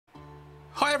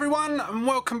Hi everyone and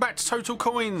welcome back to Total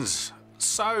Coins.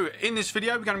 So in this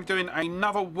video we're going to be doing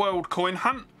another world coin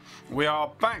hunt. We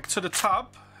are back to the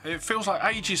tub. It feels like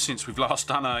ages since we've last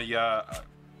done a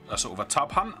sort of a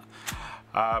tub hunt.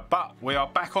 But we are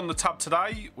back on the tub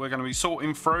today. We're going to be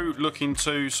sorting through, looking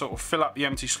to sort of fill up the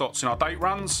empty slots in our date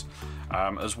runs,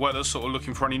 as well as sort of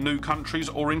looking for any new countries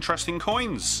or interesting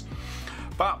coins.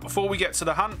 But before we get to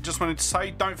the hunt, just wanted to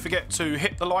say don't forget to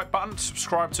hit the like button,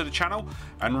 subscribe to the channel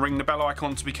and ring the bell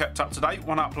icon to be kept up to date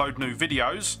when I upload new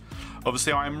videos.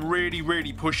 Obviously I am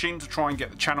really pushing to try and get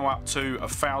the channel up to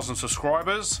 1,000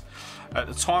 subscribers. At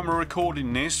the time of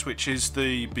recording this, which is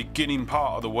the beginning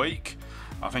part of the week,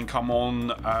 I think I'm on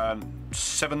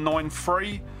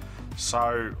 793,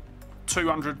 so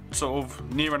 200, sort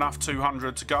of near enough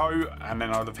 200 to go, and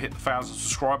then I'd have hit the 1,000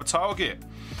 subscriber target.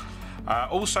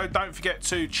 Also, don't forget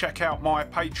to check out my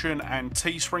Patreon and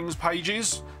Teesprings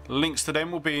pages. Links to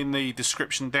them will be in the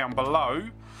description down below.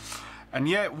 And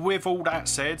yeah, with all that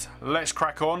said, let's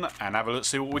crack on and have a look,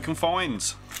 see what we can find.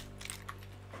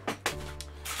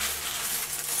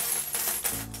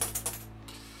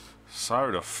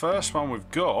 So the first one we've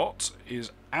got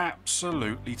is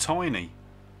absolutely tiny.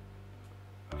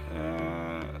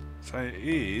 So it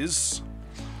is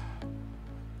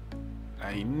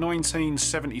a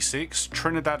 1976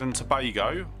 Trinidad and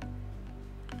Tobago,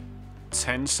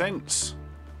 10 cents.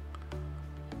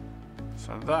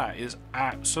 So that is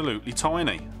absolutely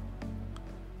tiny.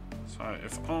 So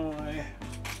if I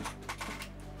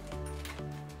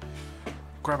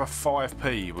grab a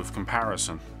 5p with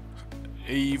comparison,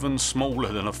 even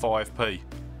smaller than a 5p.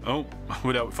 Oh,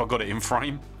 if I got it in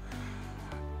frame.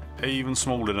 Even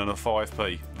smaller than a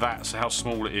 5p. That's how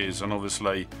small it is, and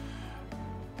obviously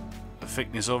the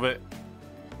thickness of it,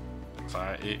 so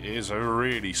it is a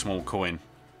really small coin.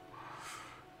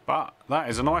 But that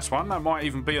is a nice one. That might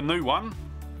even be a new one,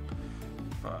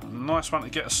 but a nice one to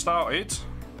get us started.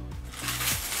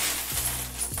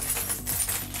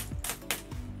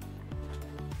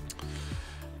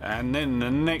 And then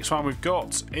the next one we've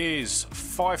got is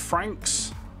 5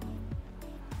 francs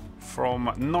from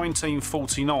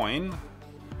 1949.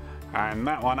 And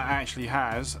that one actually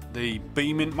has the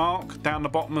B mint mark down the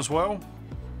bottom as well.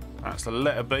 That's the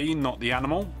letter B, not the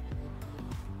animal.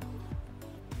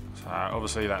 So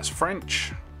obviously that's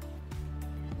French.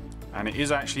 And it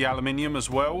is actually aluminium as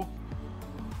well.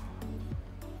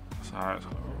 So it's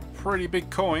a pretty big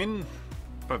coin,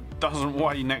 but doesn't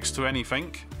weigh next to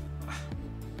anything.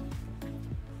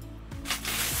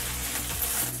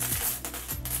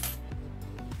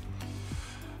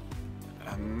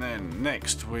 And then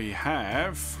next we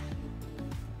have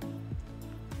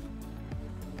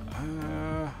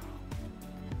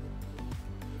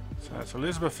so it's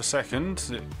Elizabeth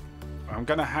II. I'm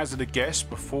going to hazard a guess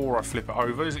before I flip it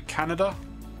over. Is it Canada?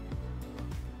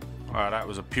 Well, that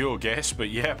was a pure guess, but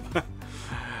yep.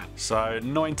 So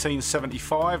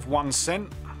 1975, 1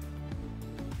 cent.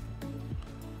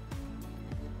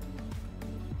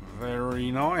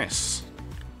 Very nice.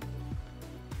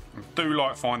 I do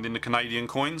like finding the Canadian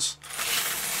coins.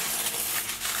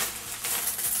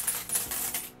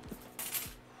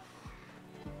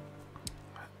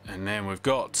 And then we've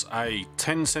got a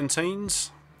 10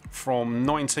 centimes from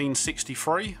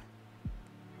 1963.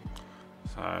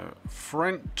 So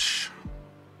French,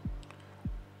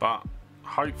 but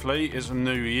hopefully it's a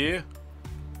new year.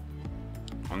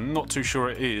 I'm not too sure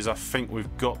it is. I think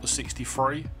we've got the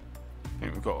 63. I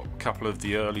think we've got a couple of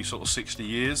the early sort of 60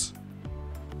 years.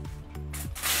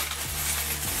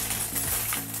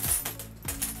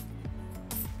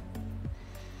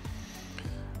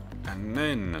 And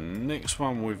then the next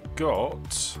one we've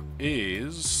got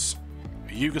is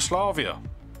Yugoslavia.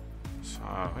 So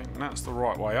I think that's the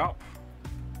right way up.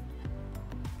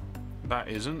 That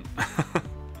isn't.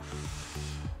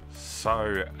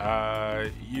 So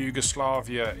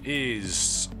Yugoslavia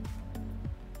is...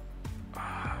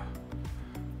 I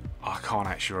can't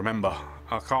actually remember.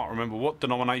 I can't remember what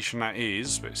denomination that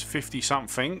is, but it's 50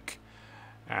 something.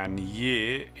 And the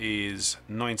year is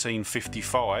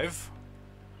 1955.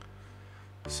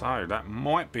 So that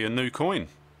might be a new coin.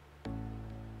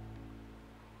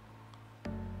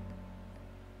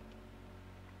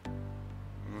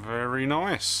 Very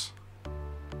nice.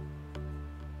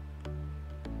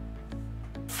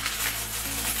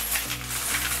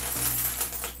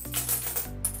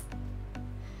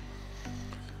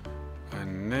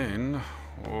 And then,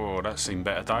 oh, that's seen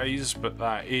better days, but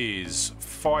that is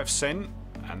 5 cent,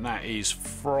 and that is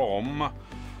from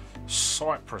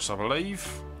Cyprus, I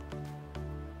believe.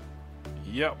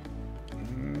 Yep,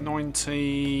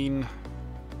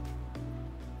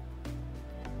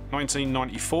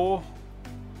 1994.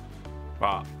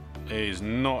 but it is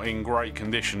not in great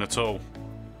condition at all.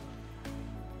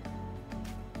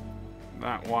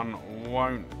 That one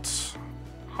won't.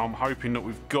 I'm hoping that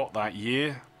we've got that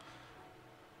year,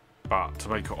 but to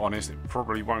be quite honest, it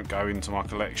probably won't go into my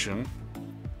collection.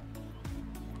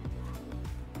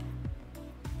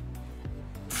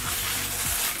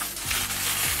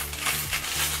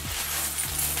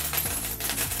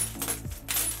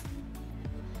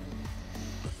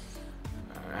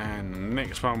 And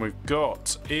next one we've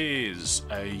got is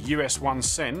a US 1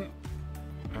 cent,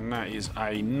 and that is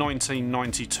a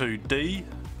 1992D.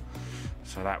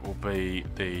 So that will be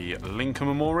the Lincoln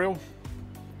Memorial.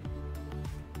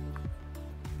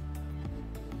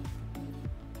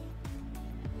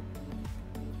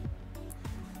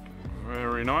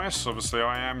 Very nice. Obviously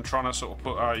I am trying to sort of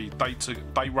put a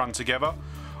day run together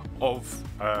of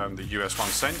the US 1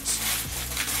 cents.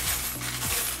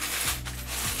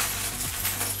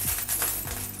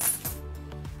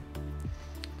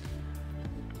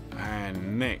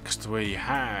 And next we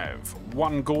have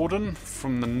one Gordon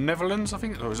from the Netherlands. I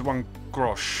think it was one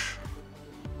grosch.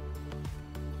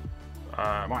 It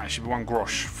might actually be one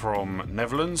grosch from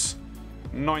Netherlands,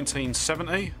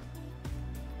 1970.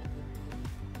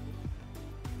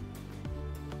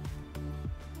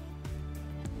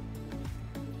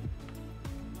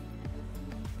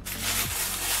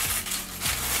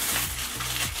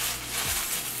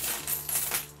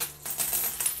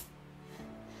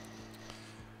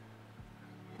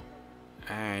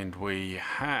 And we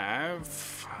have,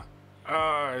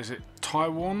 is it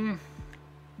Taiwan?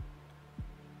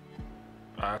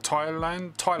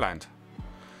 Thailand.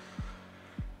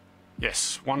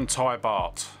 Yes, one Thai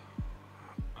baht.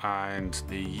 And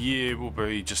the year will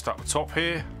be just up the top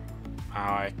here.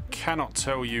 I cannot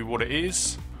tell you what it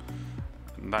is.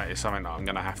 And that is something that I'm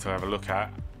going to have a look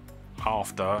at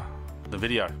after the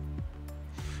video.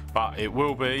 But it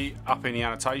will be up in the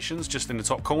annotations, just in the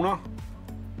top corner.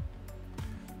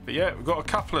 But yeah, we've got a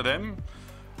couple of them,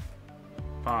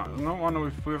 but not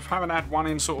one we haven't had one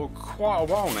in sort of quite a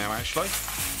while now, actually.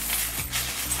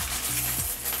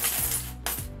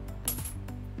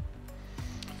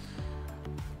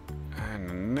 And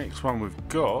the next one we've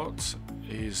got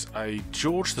is a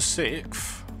George VI.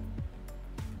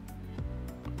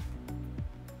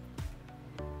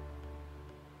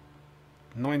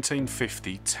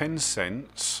 $1950, 10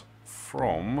 cents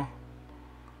from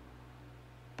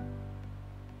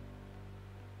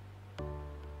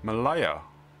Malaya.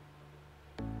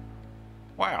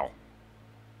 Wow,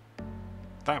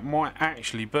 that might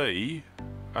actually be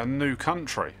a new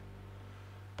country.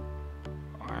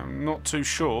 I'm not too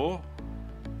sure,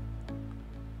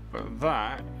 but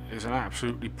that is an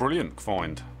absolutely brilliant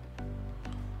find.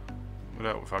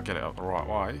 If I get it up the right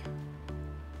way.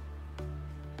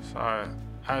 So,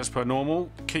 as per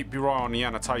normal, keep your eye on the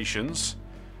annotations,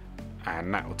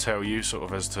 and that will tell you sort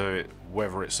of as to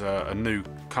whether it's a new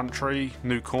country,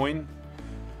 new coin.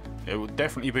 It will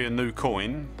definitely be a new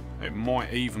coin. It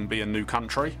might even be a new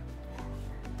country.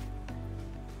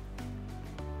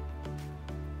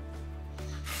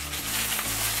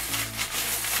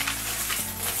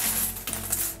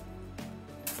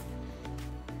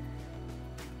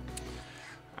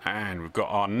 And we've got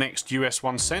our next US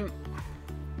 1 cent.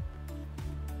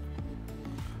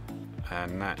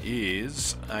 And that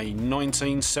is a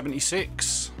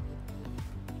 1976.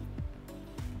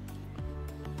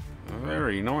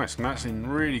 Very nice, and that's in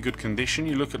really good condition.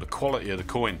 You look at the quality of the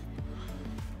coin.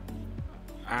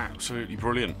 Absolutely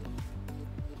brilliant.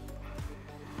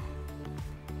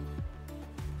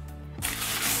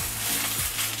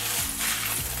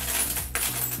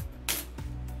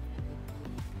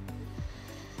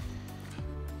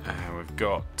 And we've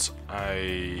got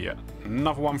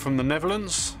another one from the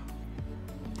Netherlands.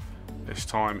 This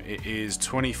time it is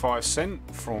 25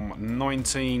 cent from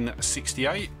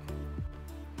 1968.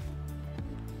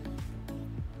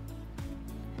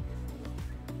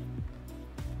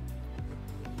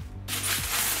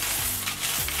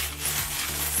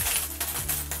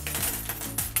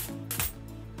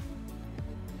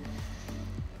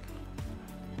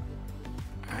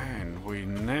 And we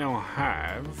now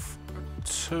have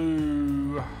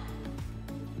two.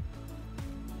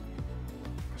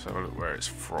 Let's have a look where it's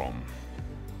from.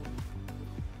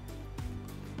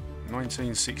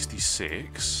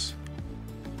 1966.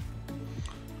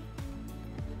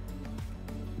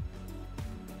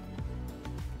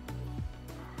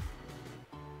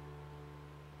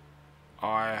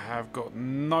 I have got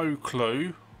no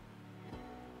clue.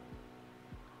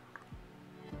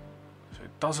 So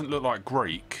it doesn't look like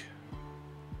Greek.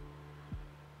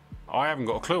 I haven't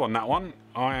got a clue on that one.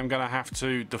 I am going to have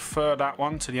to defer that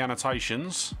one to the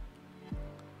annotations.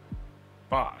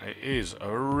 but it is a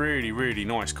really, really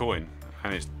nice coin,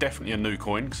 and it's definitely a new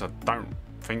coin because I don't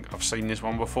think I've seen this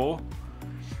one before.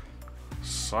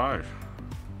 So,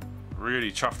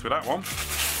 really chuffed with that one.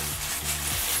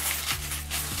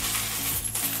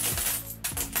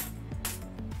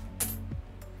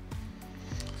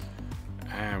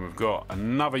 And we've got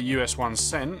another US 1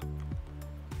 cent.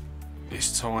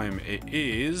 This time it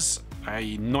is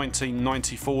a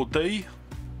 1994D.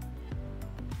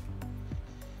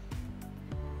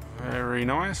 Very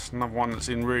nice. Another one that's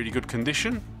in really good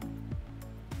condition.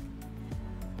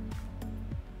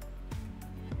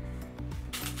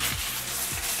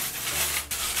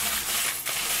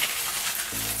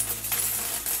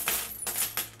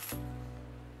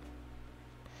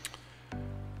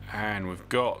 And we've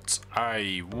got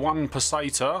a 1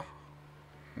 peseter,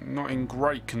 not in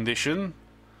great condition.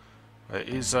 It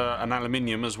is an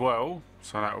aluminium as well,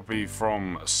 so that would be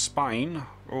from Spain.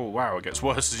 Oh wow, it gets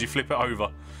worse as you flip it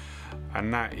over.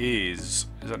 And that is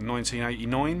that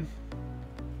 1989?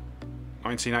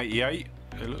 1988,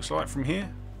 it looks like from here.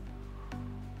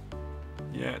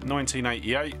 Yeah,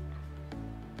 1988.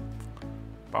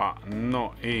 But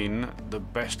not in the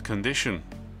best condition,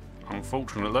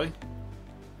 unfortunately.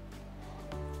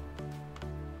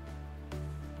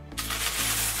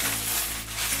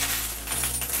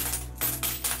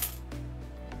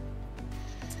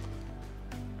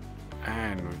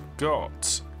 And we've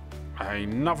got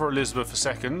another Elizabeth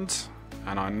II,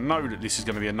 and I know that this is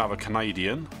going to be another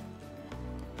Canadian.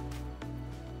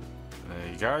 There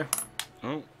you go.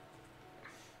 Oh.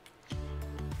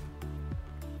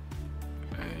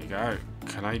 There you go.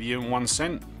 Canadian 1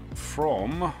 cent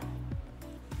from, I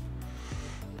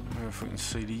don't know if we can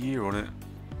see the year on it.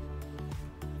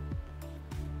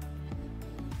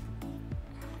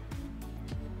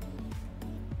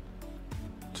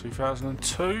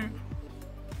 (2002).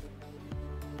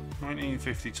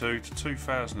 1952 to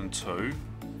 2002.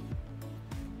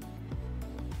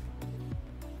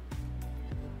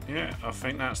 Yeah, I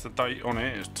think that's the date on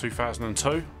it. It's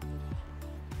 2002.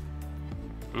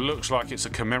 Looks like it's a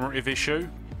commemorative issue.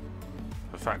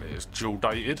 The fact that it's dual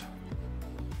dated.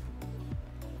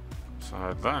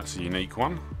 So that's a unique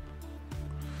one.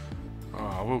 Oh,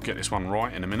 I will get this one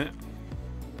right in a minute.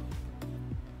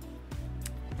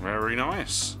 Very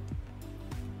nice.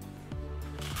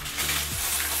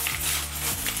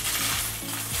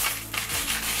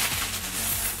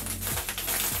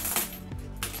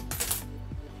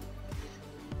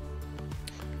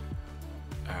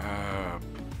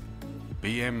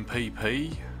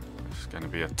 BMPP. It's going to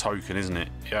be a token, isn't it?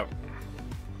 Yep.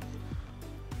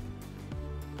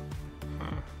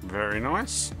 Very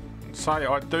nice. So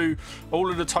I do all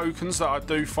of the tokens that I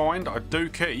do find, I do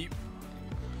keep.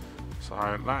 So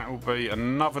that will be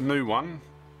another new one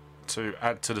to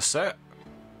add to the set.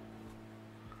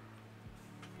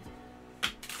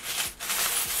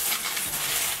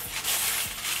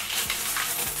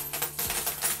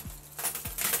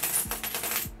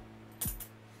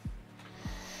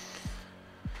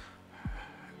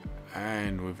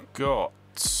 And we've got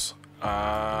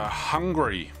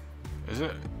Hungary, is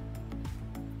it?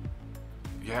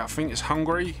 Yeah, I think it's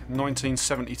Hungary,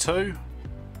 1972.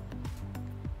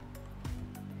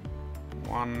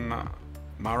 1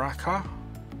 Maraca.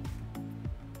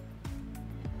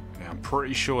 Yeah, I'm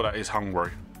pretty sure that is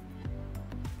Hungary.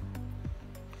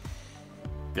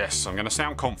 Yes, I'm going to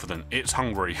sound confident. It's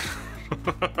Hungary.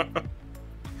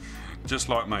 Just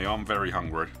like me, I'm very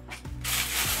hungry.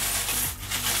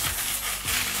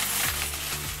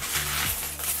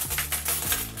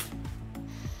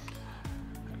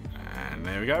 And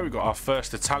there we go, we've got our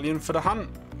first Italian for the hunt.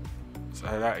 So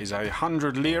that is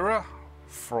 100 lira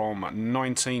from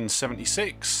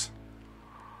 1976.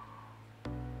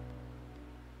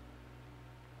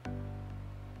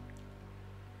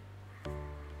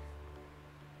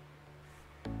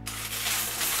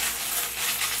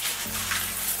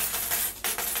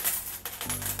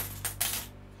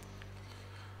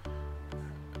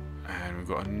 And we've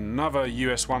got another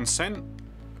US 1 cent.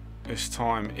 This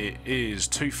time it is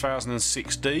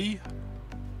 2006D.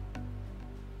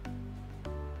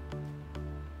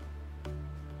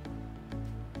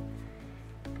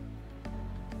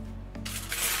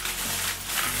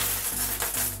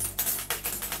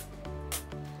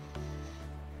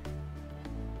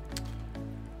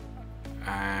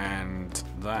 And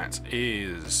that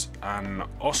is an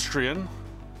Austrian.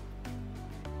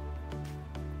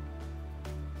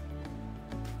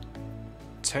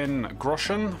 $10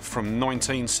 groschen from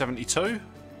 1972.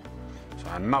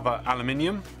 So another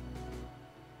aluminium.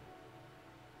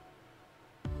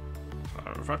 So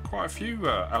we've had quite a few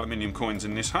aluminium coins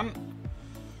in this hunt.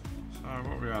 So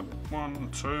what are we had 1,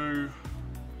 2,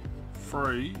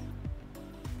 3.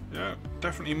 Yeah,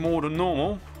 definitely more than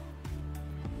normal.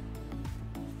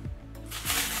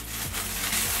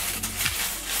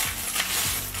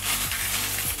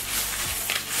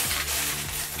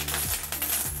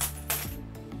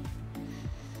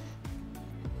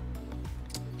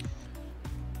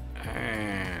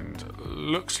 And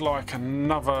looks like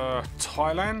another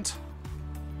Thailand.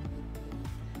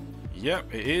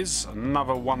 Yep, it is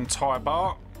another 1 Thai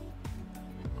baht.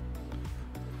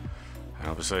 And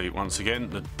obviously, once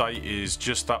again, the date is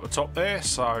just up the top there,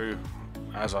 so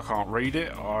as I can't read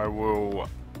it, I will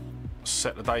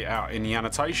set the date out in the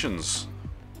annotations.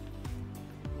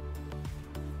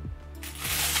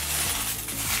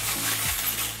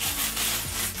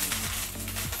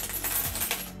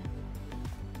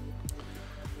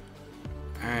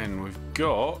 And we've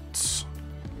got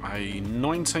a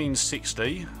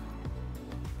 1960.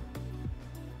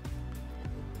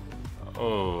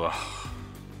 Oh.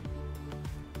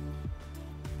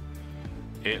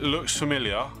 It looks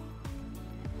familiar,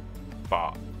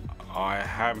 but I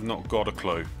have not got a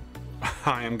clue.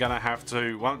 I am going to have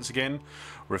to, once again,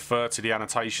 refer to the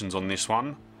annotations on this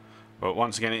one. But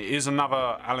once again, it is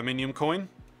another aluminium coin.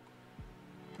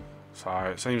 So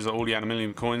it seems that all the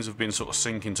aluminium coins have been sort of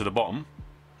sinking to the bottom.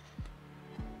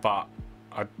 But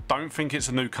I don't think it's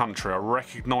a new country. I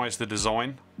recognise the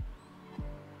design.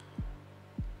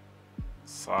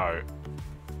 So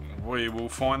we will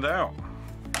find out.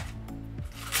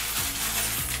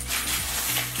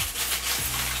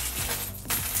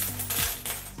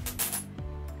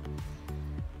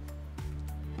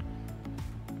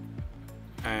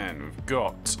 And we've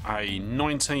got a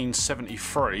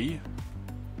 1973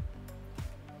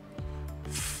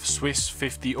 Swiss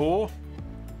 50 ore.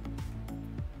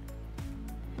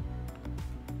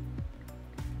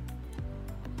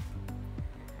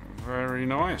 Very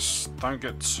nice. Don't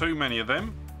get too many of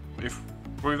them.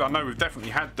 I know we've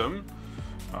definitely had them.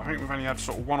 I think we've only had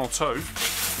sort of 1 or 2.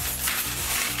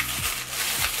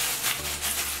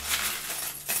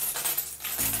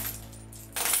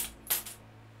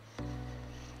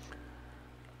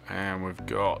 And we've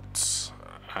got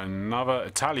another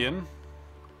Italian.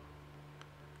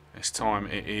 This time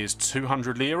it is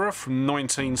 200 lira from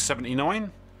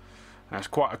 1979. That's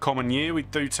quite a common year. We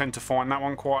do tend to find that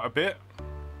one quite a bit.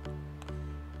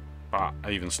 But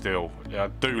even still, yeah, I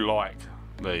do like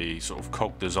the sort of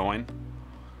cog design.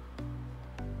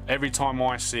 Every time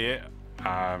I see it,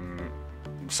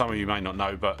 some of you may not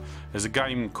know, but there's a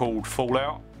game called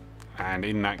Fallout, and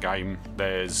in that game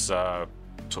there's sort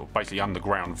of basically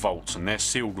underground vaults, and they're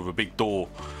sealed with a big door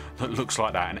that looks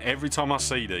like that, and every time I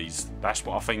see these, that's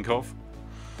what I think of.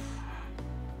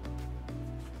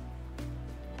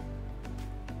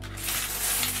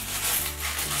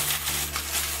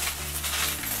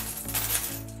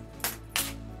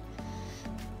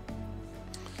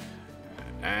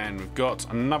 And we've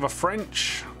got another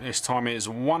French. This time it is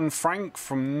 1 franc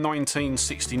from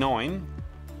 1969.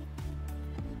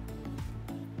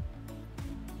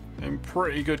 In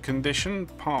pretty good condition,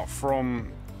 apart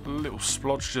from a little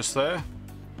splodge just there.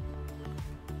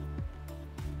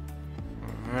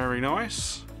 Very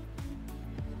nice.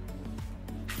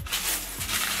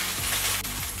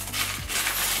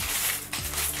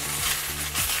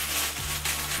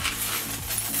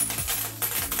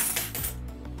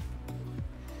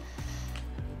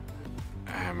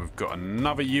 And we've got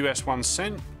another US 1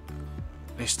 cent.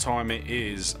 This time it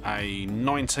is a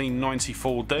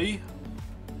 1994D.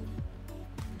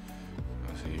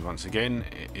 Once again,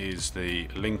 it is the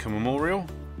Lincoln Memorial.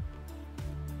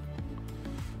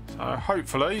 So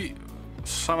hopefully,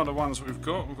 some of the ones that we've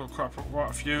got quite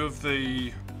a few of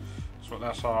the. So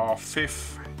that's our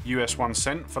 5th US 1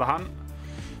 cent for the hunt.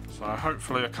 So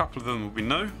hopefully, a couple of them will be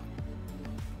new.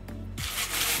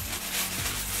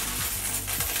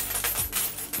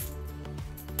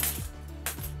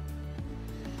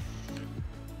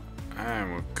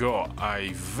 And we've got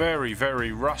a very,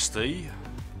 very rusty.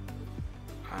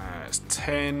 It's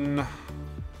 10.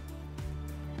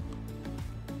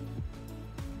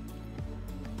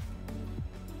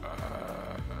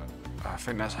 I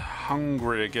think that's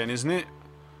Hungary again, isn't it?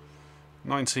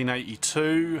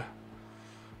 1982.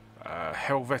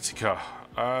 Helvetica.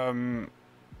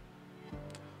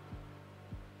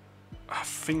 I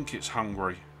think it's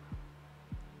Hungary.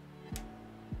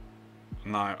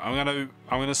 No, I'm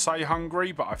gonna say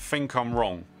Hungary, but I think I'm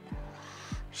wrong.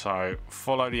 So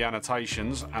follow the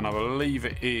annotations, and I believe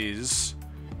it is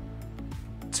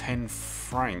 10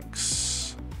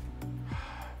 francs.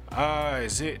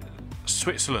 Is it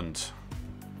Switzerland?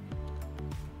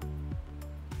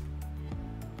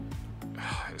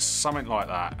 It it's something like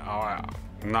that. Alright,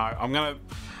 no, I'm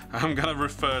gonna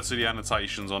refer to the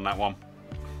annotations on that one.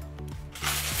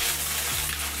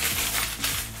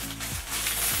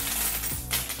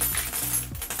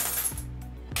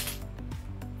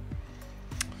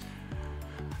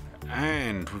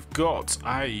 And we've got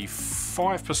a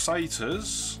 5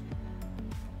 pesetas.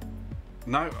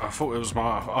 No, I thought it was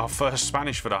our first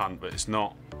Spanish for the hunt, but it's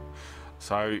not.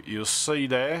 So you'll see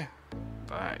there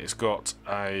that it's got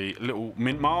a little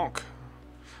mint mark.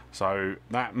 So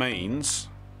that means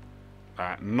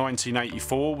that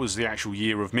 1984 was the actual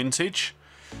year of mintage.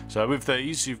 So with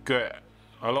these, you've got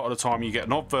a lot of the time you get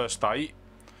an obverse date,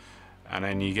 and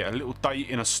then you get a little date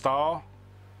in a star.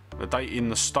 The date in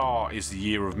the star is the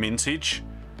year of mintage,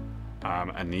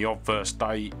 and the obverse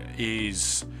date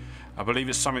is, I believe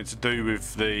it's something to do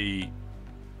with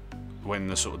when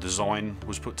the sort of design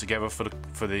was put together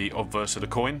for the obverse of the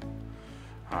coin.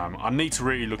 I need to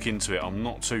really look into it. I'm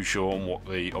not too sure on what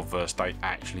the obverse date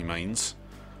actually means,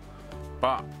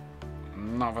 but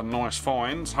another nice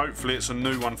find. Hopefully it's a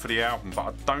new one for the album, but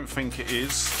I don't think it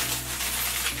is.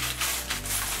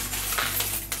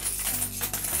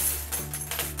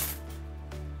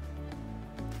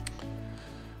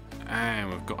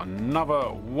 And we've got another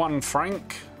 1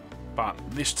 franc, but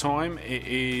this time it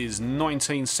is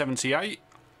 1978.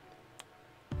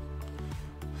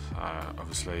 So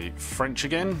obviously French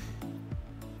again.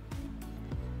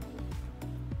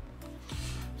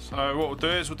 So what we'll do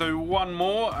is we'll do one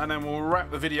more and then we'll wrap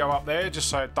the video up there, just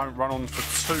so it don't run on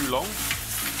for too long.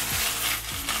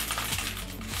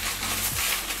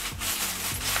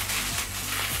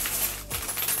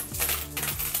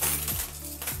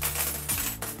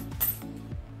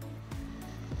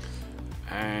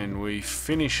 And we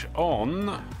finish on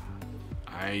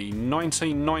a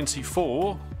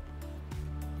 1994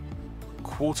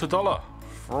 $quarter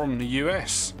from the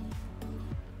US.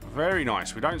 Very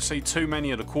nice. We don't see too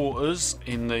many of the quarters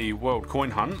in the world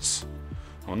coin hunts,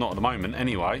 well, not at the moment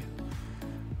anyway.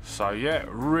 So yeah,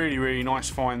 really nice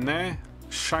find there.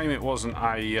 Shame it wasn't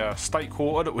a state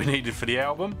quarter that we needed for the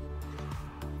album,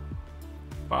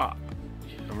 but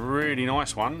a really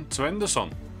nice one to end us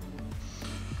on.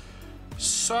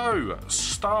 So,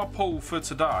 star pull for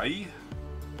today.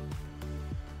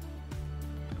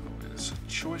 It's a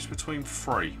choice between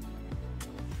 3.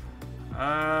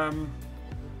 I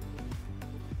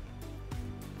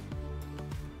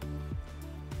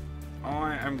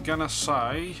am gonna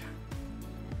say,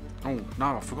 oh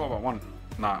no, I forgot about one.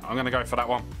 No, I'm gonna go for that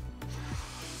one.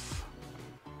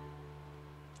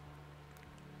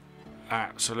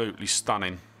 Absolutely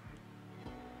stunning.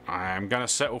 I am gonna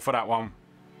settle for that one.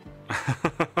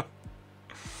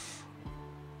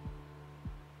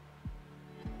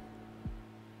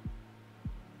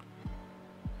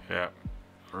 Yeah,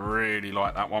 really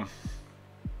like that one.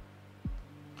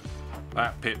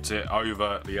 That pipped it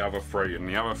over the other 3, and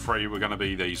the other 3 were going to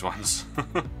be these ones.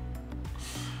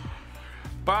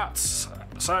 But,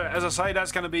 so as I say,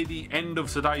 that's going to be the end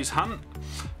of today's hunt.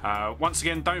 Once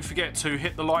again, don't forget to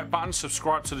hit the like button,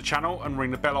 subscribe to the channel, and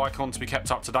ring the bell icon to be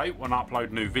kept up to date when I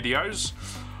upload new videos.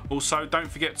 Also, don't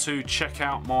forget to check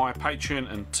out my Patreon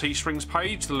and Teesprings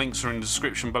page. The links are in the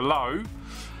description below.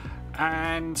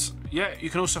 And yeah, you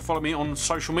can also follow me on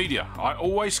social media. I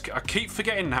keep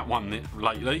forgetting that one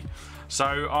lately.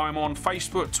 So I'm on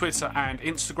Facebook, Twitter and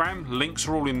Instagram. Links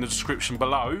are all in the description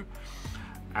below.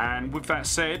 And with that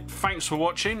said, thanks for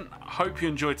watching. I hope you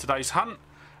enjoyed today's hunt,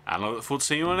 and I look forward to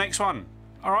seeing you on the next one.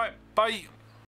 Alright, bye.